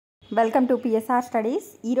Welcome to PSR studies.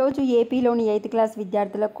 ఈరోజు ఏపీలోని 8th class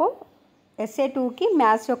విద్యార్థులకు SA2కి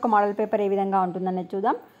మ్యాథ్స్ యొక్క మోడల్ పేపర్ ఏ విధంగా ఉంటుందనేది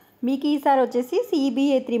చూద్దాం. మీకు ఈసారి వచ్చేసి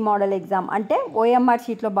CBA-3 మోడల్ ఎగ్జామ్ అంటే OMR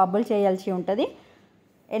షీట్లో బబుల్ చేయాల్సి ఉంటుంది.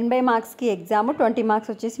 80 మార్క్స్కి ఎగ్జామ్, 20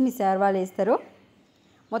 మార్క్స్ వచ్చేసి మీ సార్ వాళ్ళు వేస్తారు.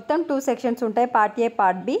 మొత్తం 2 సెక్షన్స్ ఉంటాయి, part A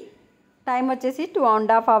part B. Time వచ్చేసి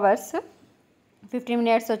 2.5 hours, 15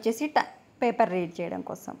 minutes వచ్చేసి పేపర్ రీడ్ చేయడం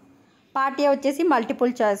కోసం. పార్ట్ ఏ వచ్చేసి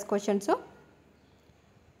multiple choice questions.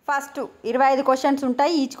 First 25 questions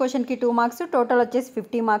ఉంటాయి, ఈచ్ క్వశ్చన్కి 2 మార్క్స్, టోటల్ వచ్చేసి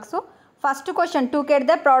 50 marks. First question, to get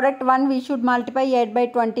the product 1 we should multiply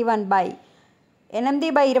 8/21 by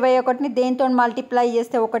 8/21ని దేంతో మల్టిప్లై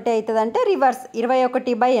చేస్తే ఒకటే అవుతుంది అంటే రివర్స్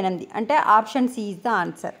 21/8 అంటే option C is the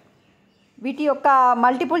answer. వీటి యొక్క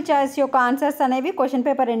మల్టిపుల్ చాయిస్ యొక్క ఆన్సర్స్ అనేవి క్వశ్చన్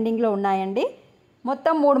పేపర్ ఎండింగ్లో ఉన్నాయండి.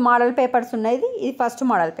 మొత్తం 3 మోడల్ పేపర్స్ ఉన్నాయి. ఇది first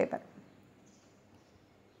model paper.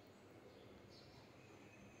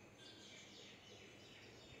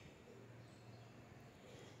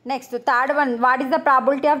 Next third one, what is the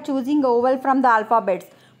probability of choosing oval from the alphabets.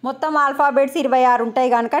 మొత్తం ఆల్ఫాబెట్స్ 26 ఉంటాయి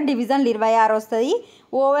కనుక డివిజన్లు 26 వస్తుంది.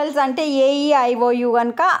 ఓవెల్స్ అంటే AEIOU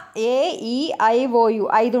కనుక AEIOU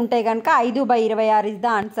 5 ఉంటాయి కనుక 5/26 ఇస్ ద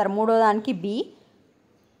ఆన్సర్. మూడో దానికి B.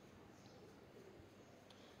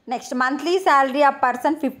 Next monthly salary of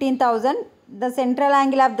person 15,000. The central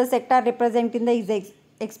angle of the sector representing the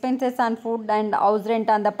expenses on food and house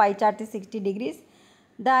rent on the pie chart is 60 degrees.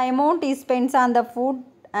 The amount ఈ spends on the food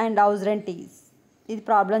and house rent is. ఇది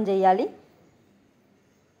problem చేయాలి.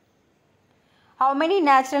 How many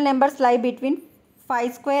natural numbers లై between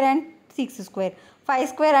 5 square and 6 square. 5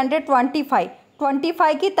 square అంటే 25.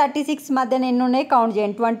 25కి 36 మధ్యన ఎన్ని ఉన్నాయి count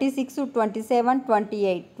చేయండి. 26, 27,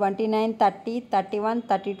 28, 29, 30, 31,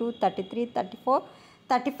 32, 33, 34,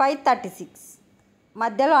 35, 36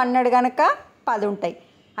 మధ్యలో అన్నాడు కనుక 10 ఉంటాయి.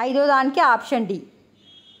 ఐదో దానికి option D.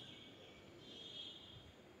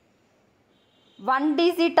 1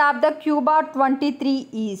 digit of the cube of 23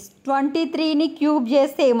 is. 23ని cube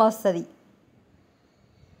చేస్తే ఏమొస్తుంది?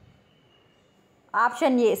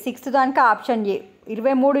 Option A. 6th దానికి ఆప్షన్ ఏ.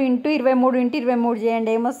 23 × 23 × 23 చేయండి,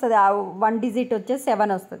 ఏమొస్తుంది? 1 digit వచ్చేసి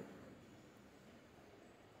 7 వస్తుంది.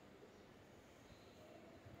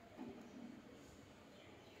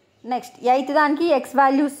 నెక్స్ట్ 8th దానికి ఎక్స్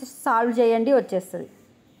వాల్యూస్ సాల్వ్ చేయండి, వచ్చేస్తుంది.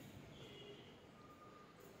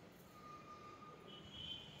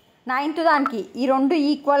 9th దానికి ఈ రెండు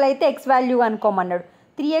ఈక్వల్ అయితే ఎక్స్ వాల్యూ అనుకోమన్నాడు.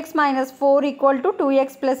 3x - 4 = 2x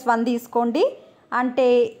 + 1 తీసుకోండి. అంటే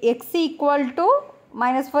x =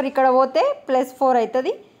 -4 ఇక్కడ పోతే +4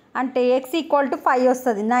 అవుతుంది. అంటే x = 5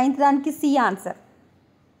 వస్తుంది. 9th దానికి C answer.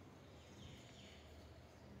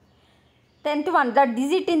 10th one, the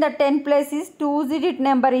digit in the 10th place is 2-digit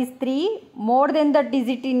number is 3 more than the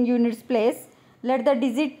digit in units place. Let the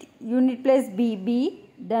digit unit place be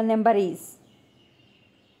the number is.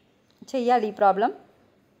 చెయ్యాలి ఈ problem.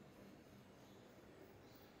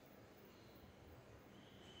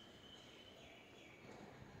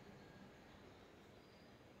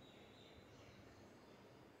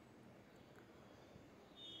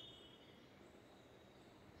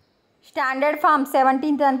 Standard form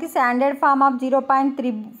 17th దానికి standard form of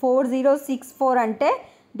 0.34064 అంటే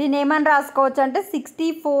దీన్ని ఏమని రాసుకోవచ్చు అంటే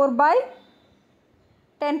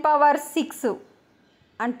 64/10⁶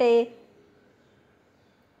 అంటే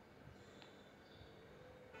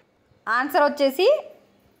answer వచ్చేసి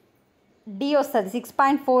డి వస్తుంది.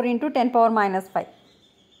 6.4 × 10⁻⁻5.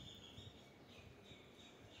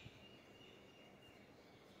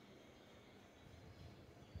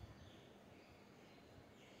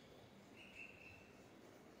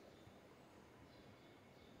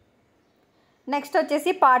 నెక్స్ట్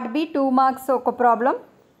వచ్చేసి పార్ట్ బి. 2 మార్క్స్ ఒక ప్రాబ్లం,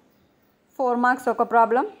 4 మార్క్స్ ఒక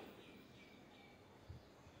ప్రాబ్లం,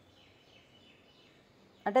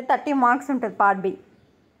 అంటే 30 మార్క్స్ ఉంటుంది part B.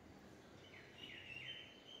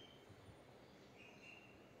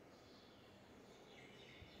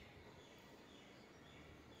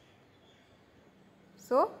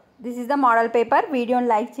 So this is the model paper. వీడియోని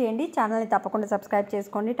లైక్ చేయండి, ఛానల్ని తప్పకుండా సబ్స్క్రైబ్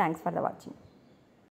చేసుకోండి. Thanks for the watching.